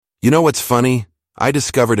You know what's funny? I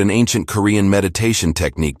discovered an ancient Korean meditation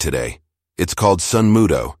technique today. It's called Sun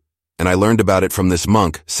Mudo, and I learned about it from this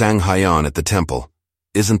monk, Sang Hyeon, at the temple.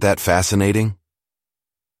 Isn't that fascinating?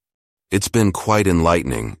 It's been quite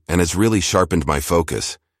enlightening, and has really sharpened my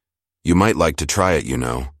focus. You might like to try it, you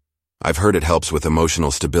know. I've heard it helps with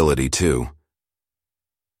emotional stability, too.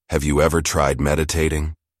 Have you ever tried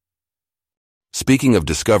meditating? Speaking of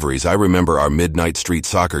discoveries, I remember our midnight street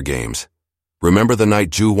soccer games. Remember the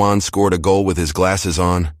night Ju-won scored a goal with his glasses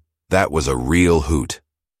on? That was a real hoot.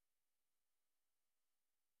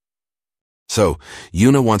 So,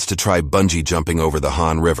 Yuna wants to try bungee jumping over the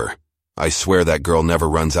Han River. I swear that girl never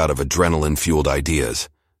runs out of adrenaline-fueled ideas.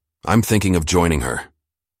 I'm thinking of joining her.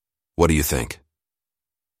 What do you think?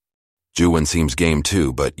 Ju-won seems game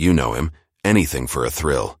too, but you know him. Anything for a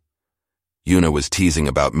thrill. Yuna was teasing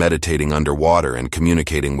about meditating underwater and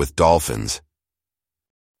communicating with dolphins.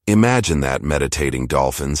 Imagine that, meditating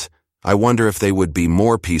dolphins. I wonder if they would be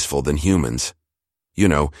more peaceful than humans. You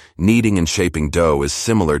know, kneading and shaping dough is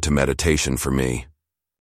similar to meditation for me.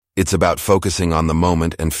 It's about focusing on the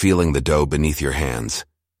moment and feeling the dough beneath your hands.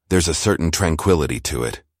 There's a certain tranquility to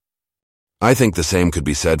it. I think the same could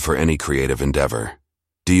be said for any creative endeavor.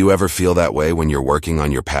 Do you ever feel that way when you're working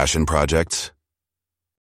on your passion projects?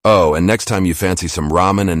 Oh, and next time you fancy some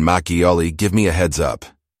ramen and macchioli, give me a heads up.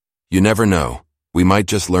 You never know. We might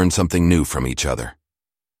just learn something new from each other.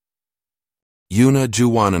 Yuna,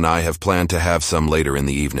 Ju-won, and I have planned to have some later in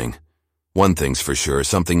the evening. One thing's for sure,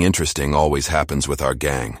 something interesting always happens with our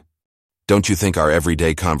gang. Don't you think our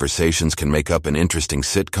everyday conversations can make up an interesting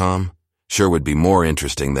sitcom? Sure would be more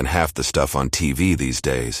interesting than half the stuff on TV these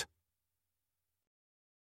days.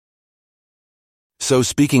 So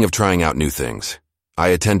speaking of trying out new things, I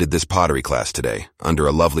attended this pottery class today, under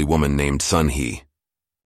a lovely woman named Sun-hee.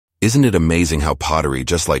 Isn't it amazing how pottery,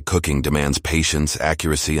 just like cooking, demands patience,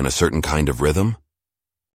 accuracy, and a certain kind of rhythm?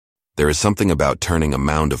 There is something about turning a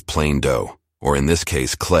mound of plain dough, or in this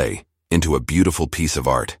case clay, into a beautiful piece of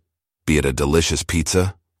art, be it a delicious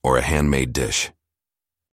pizza or a handmade dish.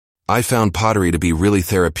 I found pottery to be really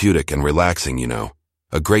therapeutic and relaxing, you know,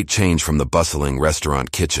 a great change from the bustling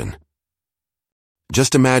restaurant kitchen.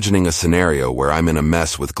 Just imagining a scenario where I'm in a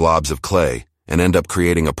mess with globs of clay and end up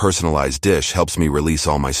creating a personalized dish helps me release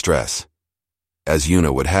all my stress. As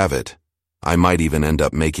Yuna would have it, I might even end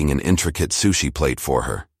up making an intricate sushi plate for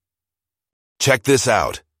her. Check this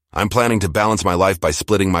out. I'm planning to balance my life by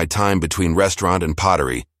splitting my time between restaurant and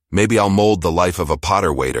pottery. Maybe I'll mold the life of a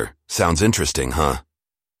potter waiter. Sounds interesting, huh?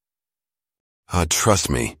 Trust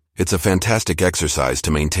me, it's a fantastic exercise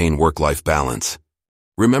to maintain work-life balance.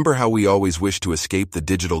 Remember how we always wish to escape the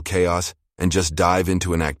digital chaos and just dive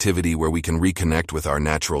into an activity where we can reconnect with our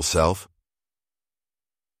natural self?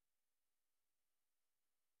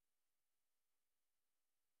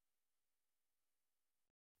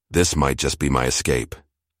 This might just be my escape.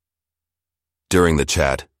 During the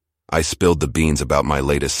chat, I spilled the beans about my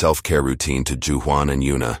latest self-care routine to Ju-hwan and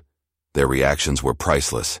Yuna. Their reactions were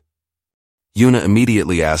priceless. Yuna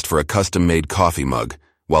immediately asked for a custom-made coffee mug,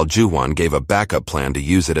 while Ju-hwan gave a backup plan to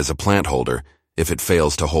use it as a plant holder if it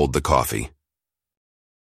fails to hold the coffee.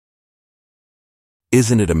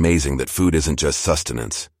 Isn't it amazing that food isn't just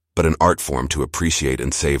sustenance, but an art form to appreciate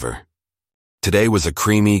and savor? Today was a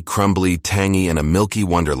creamy, crumbly, tangy, and a milky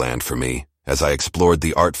wonderland for me as I explored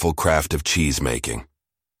the artful craft of cheese making.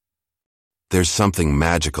 There's something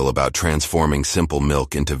magical about transforming simple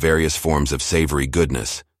milk into various forms of savory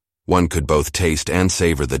goodness. One could both taste and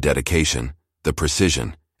savor the dedication, the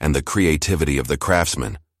precision, and the creativity of the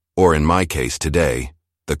craftsman, or in my case today,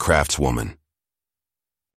 the craftswoman.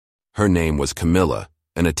 Her name was Camilla,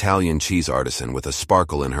 an Italian cheese artisan with a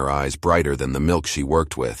sparkle in her eyes brighter than the milk she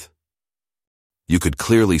worked with. You could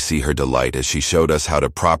clearly see her delight as she showed us how to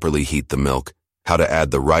properly heat the milk, how to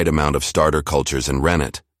add the right amount of starter cultures and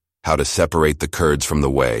rennet, how to separate the curds from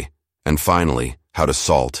the whey, and finally, how to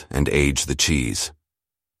salt and age the cheese.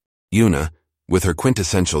 Yuna, with her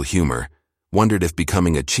quintessential humor, wondered if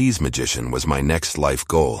becoming a cheese magician was my next life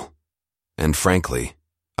goal. And frankly,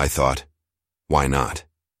 I thought, why not?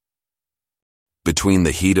 Between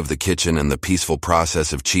the heat of the kitchen and the peaceful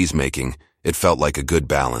process of cheese making, it felt like a good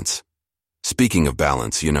balance. Speaking of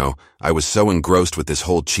balance, you know, I was so engrossed with this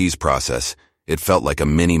whole cheese process, it felt like a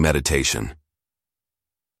mini meditation.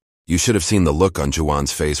 You should have seen the look on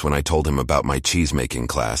Ju-won's face when I told him about my cheese-making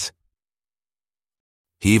class.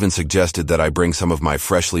 He even suggested that I bring some of my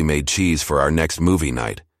freshly made cheese for our next movie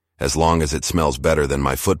night, as long as it smells better than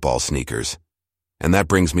my football sneakers. And that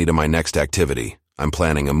brings me to my next activity. I'm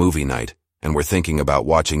planning a movie night, and we're thinking about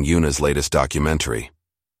watching Yuna's latest documentary.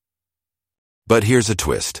 But here's a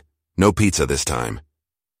twist. No pizza this time.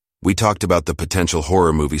 We talked about the potential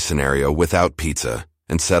horror movie scenario without pizza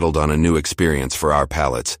and settled on a new experience for our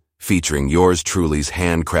palates, featuring yours truly's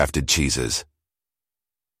handcrafted cheeses.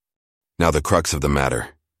 Now the crux of the matter.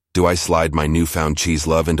 Do I slide my newfound cheese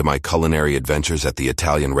love into my culinary adventures at the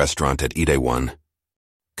Italian restaurant at Ide 1?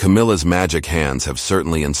 Camilla's magic hands have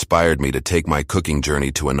certainly inspired me to take my cooking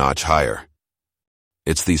journey to a notch higher.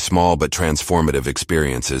 It's these small but transformative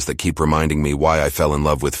experiences that keep reminding me why I fell in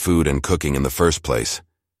love with food and cooking in the first place.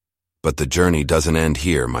 But the journey doesn't end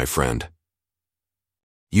here, my friend.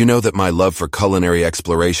 You know that my love for culinary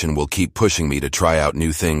exploration will keep pushing me to try out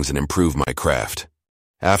new things and improve my craft.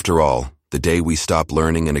 After all, the day we stop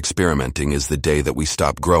learning and experimenting is the day that we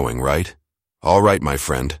stop growing, right? All right, my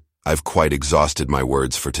friend, I've quite exhausted my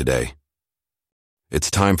words for today. It's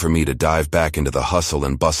time for me to dive back into the hustle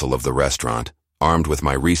and bustle of the restaurant, armed with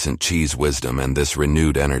my recent cheese wisdom and this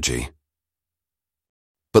renewed energy.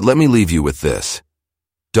 But let me leave you with this.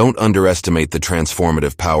 Don't underestimate the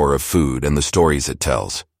transformative power of food and the stories it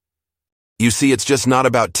tells. You see, it's just not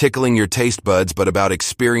about tickling your taste buds, but about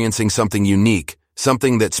experiencing something unique,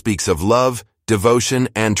 something that speaks of love, devotion,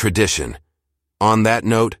 and tradition. On that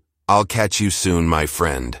note, I'll catch you soon, my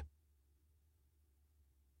friend.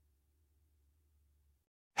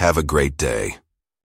 Have a great day.